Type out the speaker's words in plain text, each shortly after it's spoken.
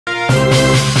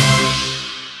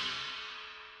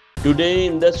Today,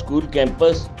 in the school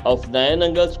campus of Naya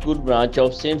Nangal School branch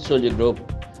of St. Soldier Group,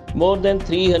 more than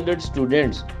 300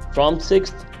 students from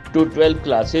 6th to 12th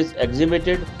classes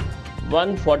exhibited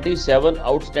 147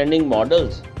 outstanding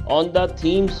models on the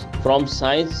themes from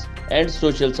science and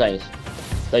social science.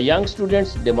 The young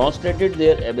students demonstrated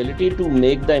their ability to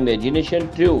make the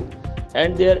imagination true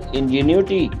and their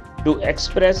ingenuity to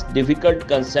express difficult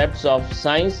concepts of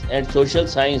science and social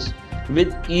science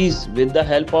with ease with the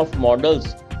help of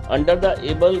models under the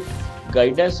able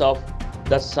guidance of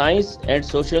the science and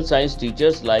social science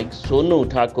teachers like Sonu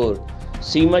Thakur,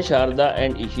 Seema Sharda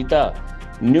and Ishita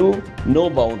knew no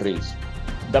boundaries.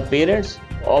 The parents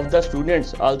of the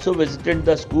students also visited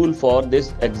the school for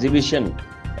this exhibition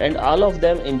and all of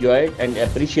them enjoyed and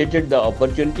appreciated the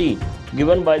opportunity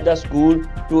given by the school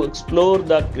to explore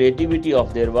the creativity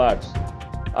of their wards.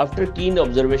 After keen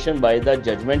observation by the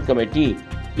judgment committee,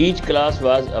 each class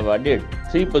was awarded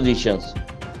 3 positions.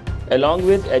 Along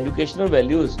with educational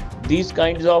values, these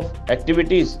kinds of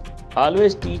activities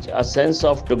always teach a sense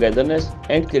of togetherness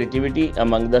and creativity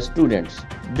among the students.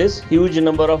 This huge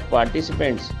number of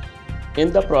participants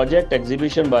in the project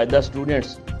exhibition by the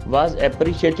students was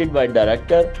appreciated by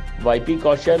Director YP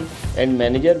Kaushal and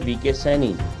Manager VK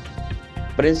Saini.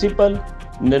 Principal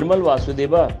Nirmal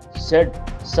Vasudeva said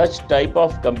such type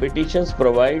of competitions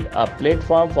provide a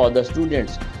platform for the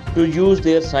students to use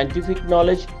their scientific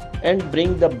knowledge and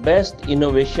bring the best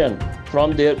innovation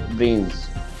from their brains.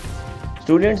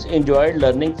 Students enjoyed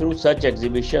learning through such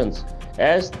exhibitions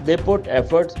as they put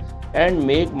efforts and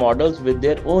make models with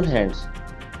their own hands.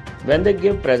 When they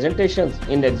give presentations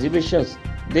in exhibitions,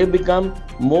 they become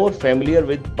more familiar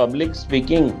with public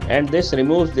speaking and this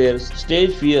removes their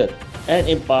stage fear and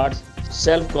imparts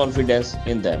self-confidence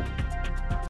in them.